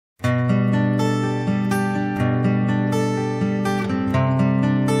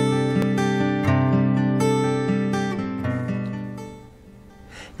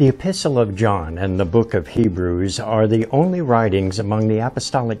The Epistle of John and the book of Hebrews are the only writings among the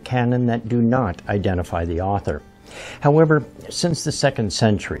Apostolic canon that do not identify the author. However, since the 2nd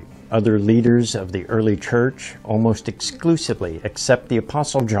century, other leaders of the early church almost exclusively accept the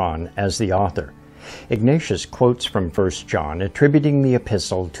Apostle John as the author. Ignatius quotes from 1 John, attributing the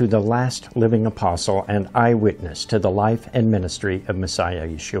epistle to the last living apostle and eyewitness to the life and ministry of Messiah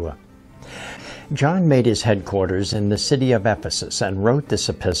Yeshua. John made his headquarters in the city of Ephesus and wrote this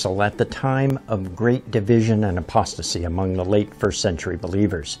epistle at the time of great division and apostasy among the late 1st century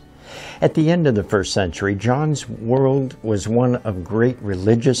believers. At the end of the 1st century, John's world was one of great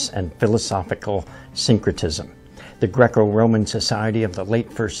religious and philosophical syncretism. The Greco-Roman society of the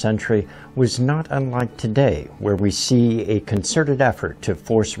late 1st century was not unlike today, where we see a concerted effort to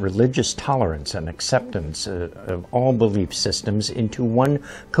force religious tolerance and acceptance of all belief systems into one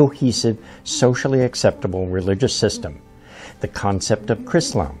cohesive, socially acceptable religious system. The concept of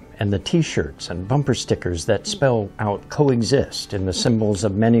Chrislam and the T-shirts and bumper stickers that spell out coexist in the symbols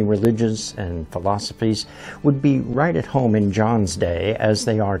of many religions and philosophies would be right at home in John's day as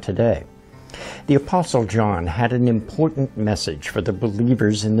they are today. The Apostle John had an important message for the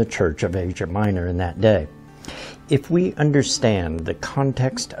believers in the Church of Asia Minor in that day. If we understand the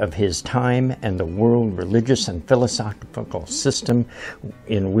context of his time and the world religious and philosophical system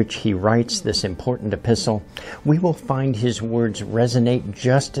in which he writes this important epistle, we will find his words resonate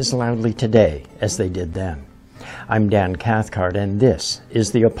just as loudly today as they did then. I'm Dan Cathcart, and this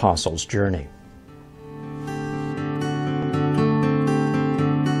is the Apostle's Journey.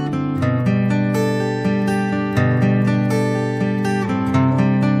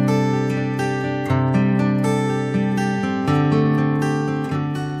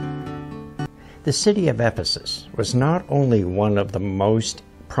 The city of Ephesus was not only one of the most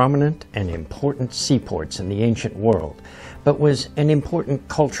prominent and important seaports in the ancient world, but was an important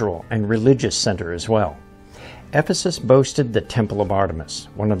cultural and religious center as well. Ephesus boasted the Temple of Artemis,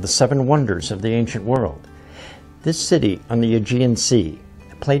 one of the 7 wonders of the ancient world. This city on the Aegean Sea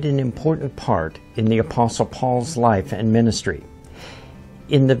played an important part in the Apostle Paul's life and ministry.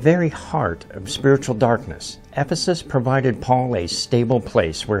 In the very heart of spiritual darkness, Ephesus provided Paul a stable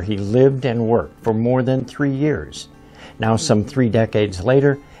place where he lived and worked for more than 3 years. Now, some 3 decades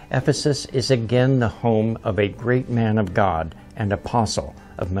later, Ephesus is again the home of a great man of God and apostle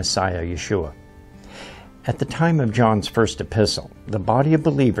of Messiah Yeshua. At the time of John's first epistle, the body of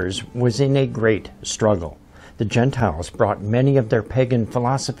believers was in a great struggle. The Gentiles brought many of their pagan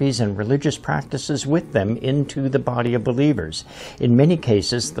philosophies and religious practices with them into the body of believers. In many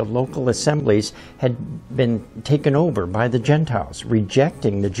cases, the local assemblies had been taken over by the Gentiles,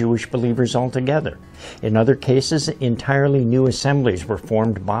 rejecting the Jewish believers altogether. In other cases, entirely new assemblies were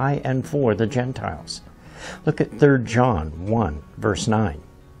formed by and for the Gentiles. Look at 3 John 1, verse 9.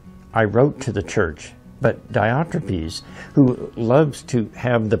 I wrote to the church, but Diotrephes, who loves to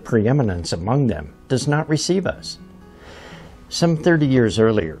have the preeminence among them, does not receive us. Some 30 years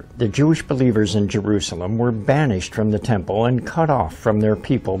earlier, the Jewish believers in Jerusalem were banished from the temple and cut off from their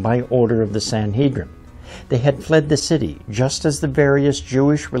people by order of the Sanhedrin. They had fled the city just as the various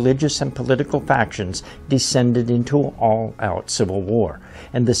Jewish religious and political factions descended into all-out civil war,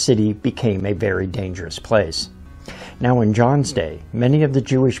 and the city became a very dangerous place. Now in John's day, many of the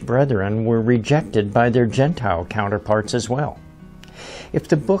Jewish brethren were rejected by their Gentile counterparts as well. If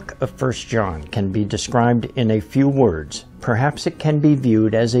the book of 1 John can be described in a few words, perhaps it can be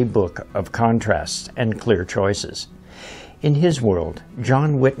viewed as a book of contrasts and clear choices. In his world,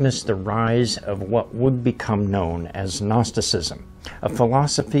 John witnessed the rise of what would become known as Gnosticism, a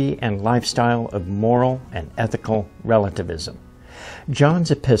philosophy and lifestyle of moral and ethical relativism.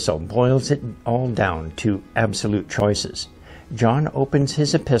 John's epistle boils it all down to absolute choices. John opens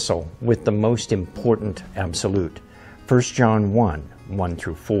his epistle with the most important absolute, 1 John 1, 1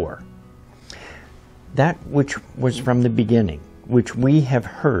 through 4. That which was from the beginning, which we have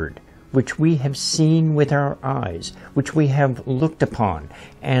heard, which we have seen with our eyes, which we have looked upon,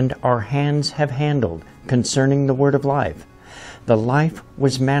 and our hands have handled, concerning the word of life. The life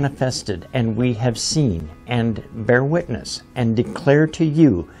was manifested, and we have seen, and bear witness, and declare to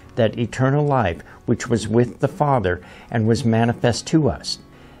you that eternal life which was with the Father, and was manifest to us.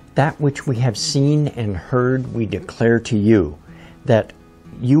 That which we have seen and heard we declare to you, that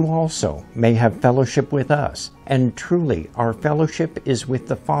you also may have fellowship with us. And truly our fellowship is with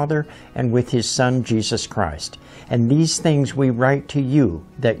the Father and with his Son Jesus Christ. And these things we write to you,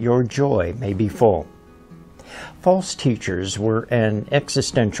 that your joy may be full. False teachers were an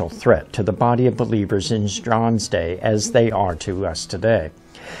existential threat to the body of believers in John's day as they are to us today.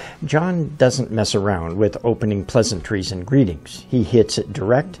 John doesn't mess around with opening pleasantries and greetings. He hits it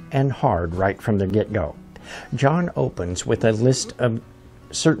direct and hard right from the get-go. John opens with a list of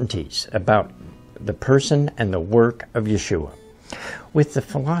certainties about the person and the work of Yeshua. With the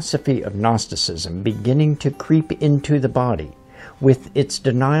philosophy of Gnosticism beginning to creep into the body, with its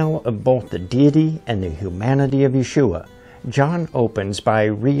denial of both the deity and the humanity of Yeshua, John opens by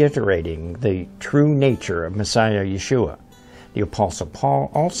reiterating the true nature of Messiah Yeshua. The Apostle Paul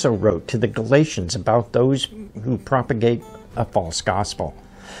also wrote to the Galatians about those who propagate a false gospel.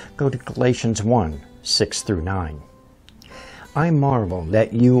 Go to Galatians 1, 6 through 9. I marvel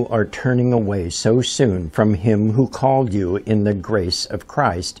that you are turning away so soon from him who called you in the grace of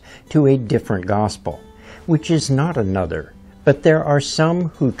Christ to a different gospel, which is not another, but there are some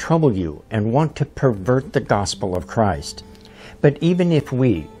who trouble you and want to pervert the gospel of Christ. But even if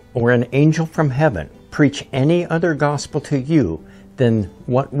we, or an angel from heaven, preach any other gospel to you than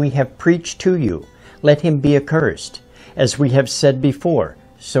what we have preached to you, let him be accursed. As we have said before,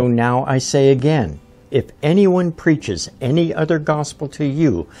 so now I say again, if anyone preaches any other gospel to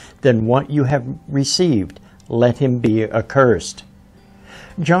you than what you have received, let him be accursed.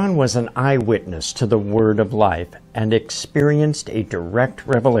 John was an eyewitness to the word of life and experienced a direct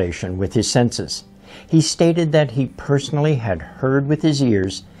revelation with his senses. He stated that he personally had heard with his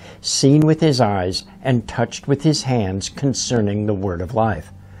ears, seen with his eyes, and touched with his hands concerning the word of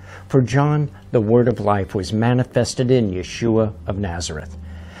life. For John, the word of life was manifested in Yeshua of Nazareth.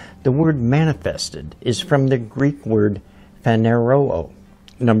 The word manifested is from the Greek word phaneroo,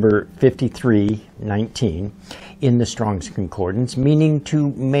 number 5319, in the Strong's Concordance, meaning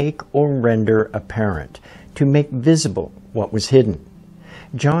to make or render apparent, to make visible what was hidden.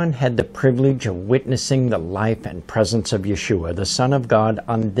 John had the privilege of witnessing the life and presence of Yeshua, the Son of God,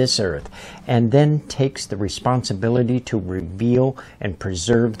 on this earth, and then takes the responsibility to reveal and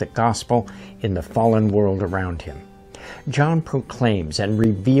preserve the gospel in the fallen world around him. John proclaims and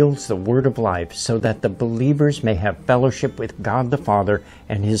reveals the word of life so that the believers may have fellowship with God the Father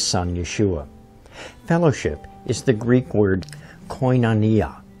and his Son Yeshua. Fellowship is the Greek word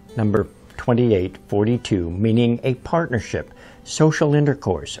koinonia, number 2842, meaning a partnership, social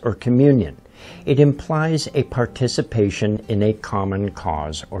intercourse, or communion. It implies a participation in a common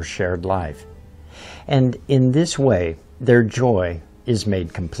cause or shared life. And in this way, their joy is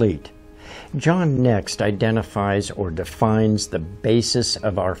made complete. John next identifies or defines the basis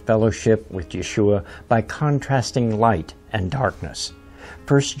of our fellowship with Yeshua by contrasting light and darkness.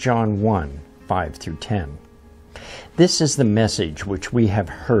 1 John 1, 5 through 10. This is the message which we have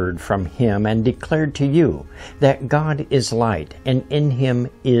heard from him and declared to you, that God is light, and in him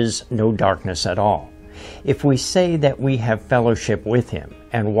is no darkness at all. If we say that we have fellowship with him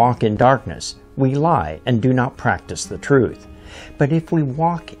and walk in darkness, we lie and do not practice the truth. But if we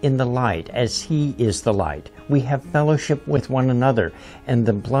walk in the light as he is the light, we have fellowship with one another, and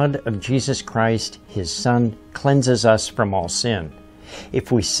the blood of Jesus Christ, his Son, cleanses us from all sin.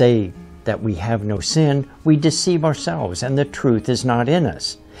 If we say that we have no sin, we deceive ourselves, and the truth is not in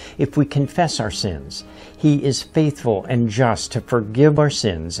us. If we confess our sins, he is faithful and just to forgive our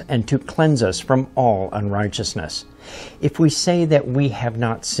sins and to cleanse us from all unrighteousness. If we say that we have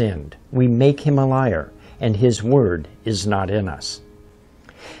not sinned, we make him a liar, and his word is not in us.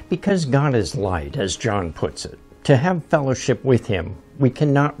 Because God is light, as John puts it, to have fellowship with him, we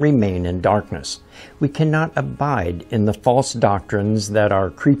cannot remain in darkness. We cannot abide in the false doctrines that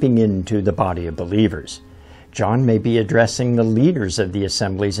are creeping into the body of believers. John may be addressing the leaders of the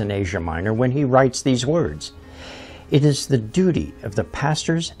assemblies in Asia Minor when he writes these words. It is the duty of the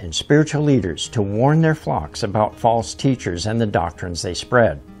pastors and spiritual leaders to warn their flocks about false teachers and the doctrines they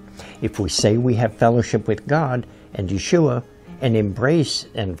spread. If we say we have fellowship with God and Yeshua and embrace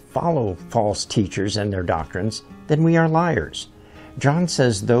and follow false teachers and their doctrines, then we are liars. John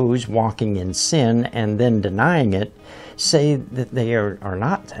says those walking in sin and then denying it, say that they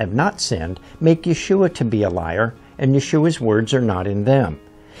have not sinned, make Yeshua to be a liar, and Yeshua's words are not in them.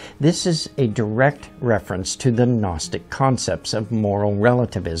 This is a direct reference to the Gnostic concepts of moral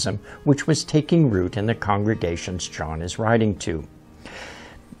relativism, which was taking root in the congregations John is writing to.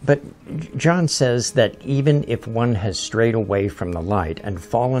 But John says that even if one has strayed away from the light and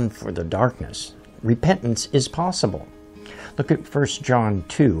fallen for the darkness, repentance is possible. Look at 1 John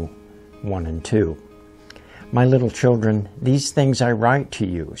 2, 1 and 2. My little children, these things I write to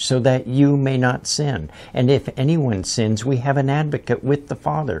you, so that you may not sin. And if anyone sins, we have an advocate with the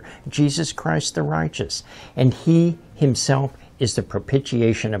Father, Jesus Christ the righteous. And he himself is the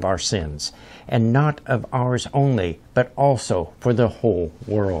propitiation of our sins, and not of ours only, but also for the whole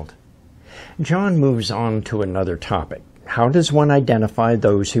world. John moves on to another topic, how does one identify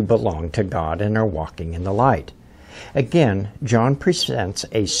those who belong to God and are walking in the light? Again, John presents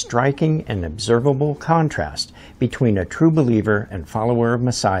a striking and observable contrast between a true believer and follower of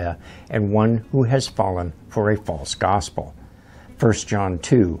Messiah and one who has fallen for a false gospel. 1 John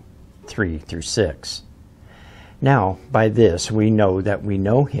 2, 3-6. Now, by this we know that we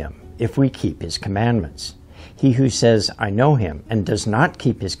know him, if we keep his commandments. He who says, I know him, and does not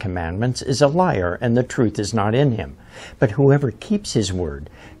keep his commandments is a liar, and the truth is not in him. But whoever keeps his word,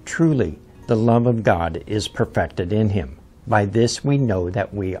 truly the love of God is perfected in him. By this we know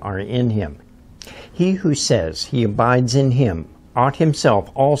that we are in him. He who says he abides in him ought himself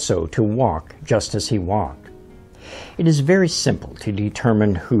also to walk just as he walked. It is very simple to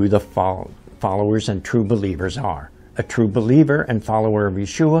determine who the followers and true believers are. A true believer and follower of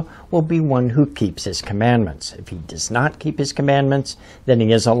Yeshua will be one who keeps his commandments. If he does not keep his commandments, then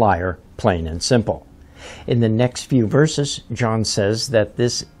he is a liar, plain and simple. In the next few verses, John says that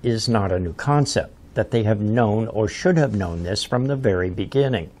this is not a new concept, that they have known or should have known this from the very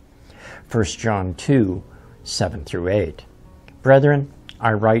beginning. 1 John 2, 7-8. Brethren,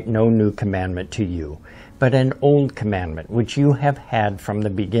 I write no new commandment to you, but an old commandment which you have had from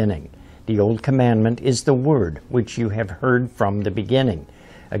the beginning. The old commandment is the word which you have heard from the beginning.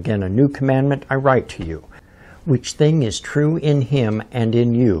 Again, a new commandment I write to you, which thing is true in him and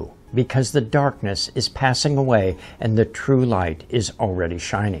in you, because the darkness is passing away and the true light is already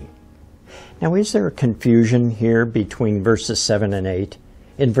shining. Now, is there a confusion here between verses 7 and 8?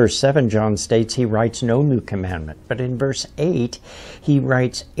 In verse 7, John states he writes no new commandment, but in verse 8, he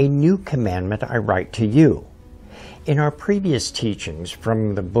writes, a new commandment I write to you. In our previous teachings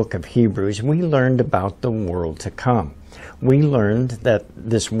from the book of Hebrews, we learned about the world to come. We learned that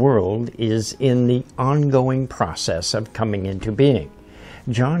this world is in the ongoing process of coming into being.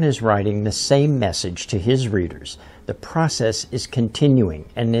 John is writing the same message to his readers. The process is continuing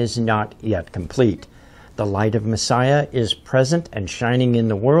and is not yet complete. The light of Messiah is present and shining in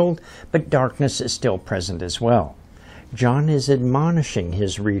the world, but darkness is still present as well. John is admonishing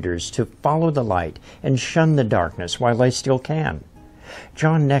his readers to follow the light and shun the darkness while they still can.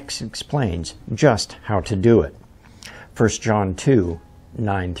 John next explains just how to do it. 1 John 2,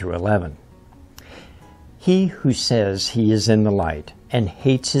 9-11. He who says he is in the light and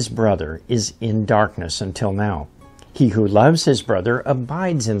hates his brother is in darkness until now. He who loves his brother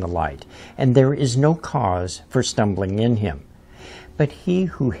abides in the light, and there is no cause for stumbling in him. But he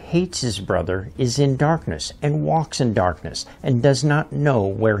who hates his brother is in darkness and walks in darkness and does not know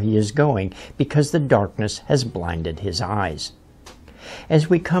where he is going because the darkness has blinded his eyes. As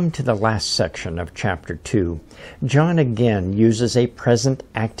we come to the last section of chapter 2, John again uses a present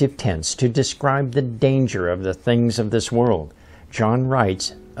active tense to describe the danger of the things of this world. John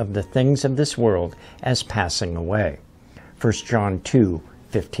writes of the things of this world as passing away. 1 John 2,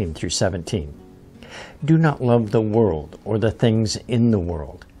 15-17. Do not love the world or the things in the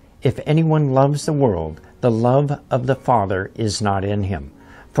world. If anyone loves the world, the love of the Father is not in him.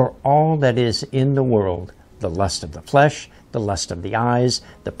 For all that is in the world, the lust of the flesh, the lust of the eyes,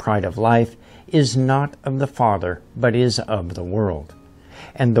 the pride of life, is not of the Father, but is of the world.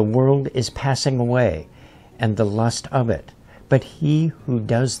 And the world is passing away, and the lust of it. But he who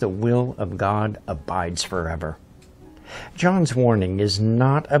does the will of God abides forever. John's warning is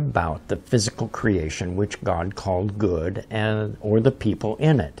not about the physical creation which God called good or the people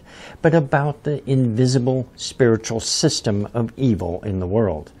in it, but about the invisible spiritual system of evil in the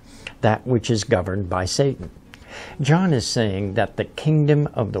world, that which is governed by Satan. John is saying that the kingdom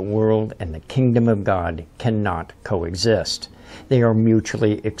of the world and the kingdom of God cannot coexist. They are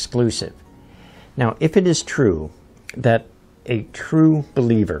mutually exclusive. Now, if it is true that a true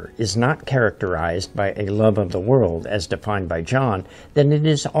believer is not characterized by a love of the world as defined by John, then it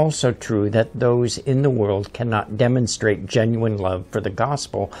is also true that those in the world cannot demonstrate genuine love for the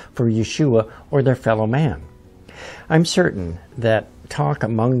gospel, for Yeshua, or their fellow man. I'm certain that talk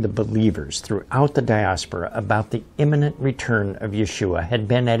among the believers throughout the diaspora about the imminent return of Yeshua had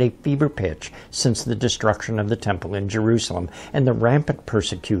been at a fever pitch since the destruction of the temple in Jerusalem and the rampant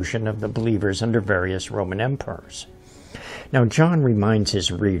persecution of the believers under various Roman emperors. Now, John reminds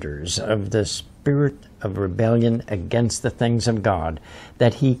his readers of the spirit of rebellion against the things of God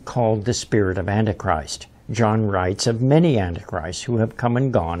that he called the spirit of Antichrist. John writes of many Antichrists who have come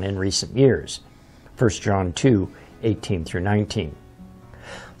and gone in recent years. 1 John 2, 18-19.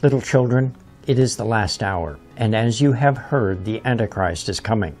 Little children, it is the last hour, and as you have heard, the Antichrist is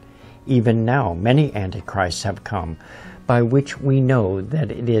coming. Even now many Antichrists have come, by which we know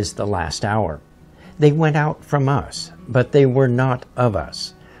that it is the last hour. They went out from us, but they were not of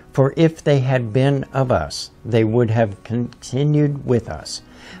us. For if they had been of us, they would have continued with us.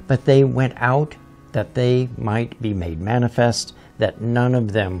 But they went out that they might be made manifest that none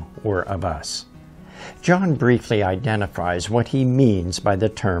of them were of us. John briefly identifies what he means by the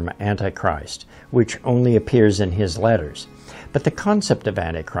term Antichrist, which only appears in his letters. But the concept of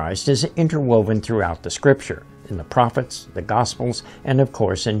Antichrist is interwoven throughout the Scripture, in the prophets, the Gospels, and of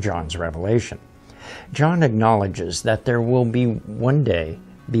course in John's Revelation. John acknowledges that there will one day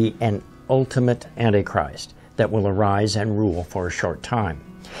be an ultimate Antichrist that will arise and rule for a short time.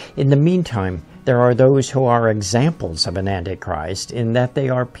 In the meantime, there are those who are examples of an Antichrist in that they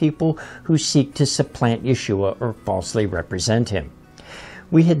are people who seek to supplant Yeshua or falsely represent him.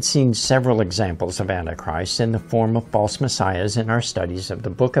 We had seen several examples of Antichrist in the form of false messiahs in our studies of the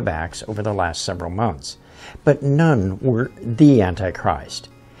book of Acts over the last several months, but none were the Antichrist.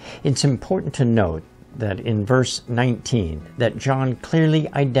 It's important to note that in verse 19 that John clearly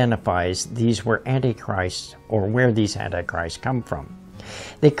identifies these were Antichrists, or where these Antichrists come from.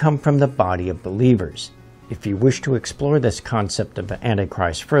 They come from the body of believers. If you wish to explore this concept of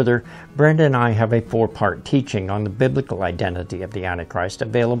Antichrist further, Brenda and I have a 4-part teaching on the biblical identity of the Antichrist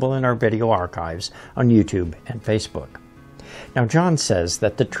available in our video archives on YouTube and Facebook. Now, John says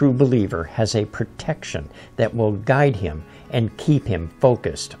that the true believer has a protection that will guide him and keep him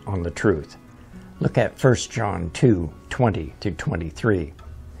focused on the truth. Look at 1 John 2:20-23.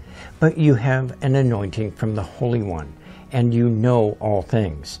 But you have an anointing from the Holy One, and you know all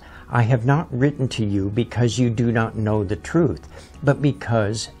things. I have not written to you because you do not know the truth, but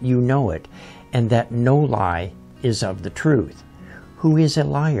because you know it, and that no lie is of the truth. Who is a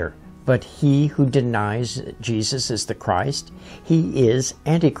liar but he who denies that Jesus is the Christ? He is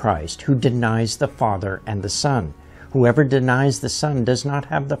Antichrist, who denies the Father and the Son. Whoever denies the Son does not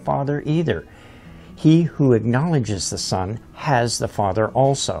have the Father either. He who acknowledges the Son has the Father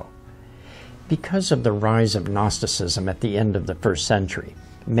also. Because of the rise of Gnosticism at the end of the 1st century,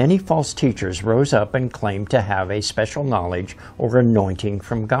 many false teachers rose up and claimed to have a special knowledge or anointing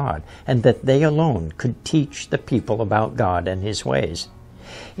from God, and that they alone could teach the people about God and His ways.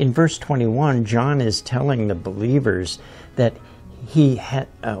 In verse 21, John is telling the believers that he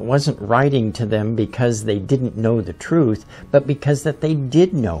wasn't writing to them because they didn't know the truth, but because that they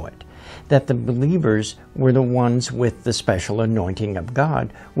did know it, that the believers were the ones with the special anointing of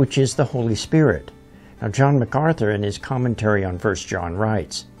God, which is the Holy Spirit. Now, John MacArthur, in his commentary on 1 John,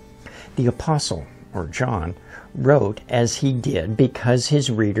 writes, "The apostle, or John, wrote as he did because his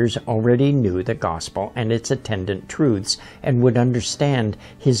readers already knew the gospel and its attendant truths and would understand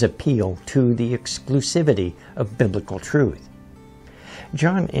his appeal to the exclusivity of biblical truth."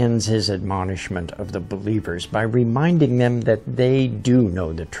 John ends his admonishment of the believers by reminding them that they do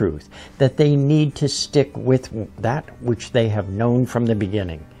know the truth, that they need to stick with that which they have known from the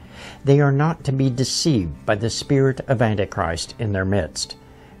beginning. They are not to be deceived by the spirit of Antichrist in their midst.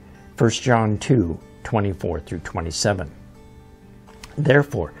 1 John 2:24-27.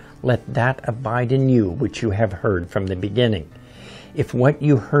 Therefore, let that abide in you which you have heard from the beginning. If what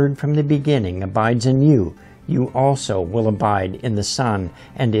you heard from the beginning abides in you, you also will abide in the Son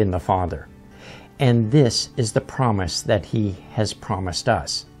and in the Father. And this is the promise that He has promised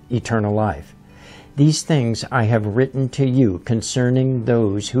us, eternal life. These things I have written to you concerning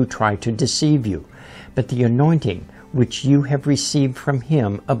those who try to deceive you. But the anointing which you have received from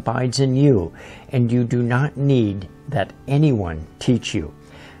Him abides in you, and you do not need that anyone teach you.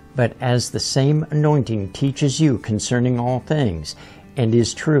 But as the same anointing teaches you concerning all things, and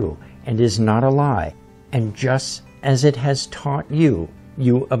is true, and is not a lie, and just as it has taught you,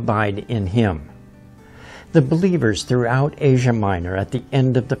 you abide in Him. The believers throughout Asia Minor at the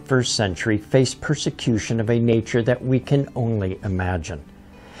end of the 1st century faced persecution of a nature that we can only imagine.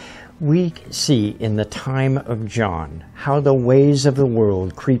 We see in the time of John how the ways of the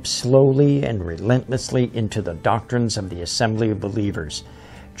world creep slowly and relentlessly into the doctrines of the assembly of believers.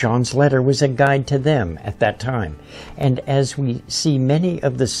 John's letter was a guide to them at that time, and as we see many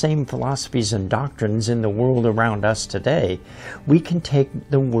of the same philosophies and doctrines in the world around us today, we can take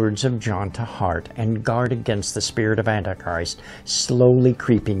the words of John to heart and guard against the spirit of Antichrist slowly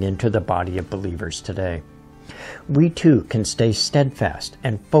creeping into the body of believers today. We too can stay steadfast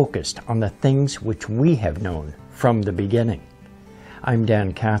and focused on the things which we have known from the beginning. I'm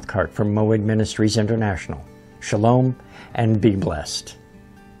Dan Cathcart from Moed Ministries International. Shalom and be blessed.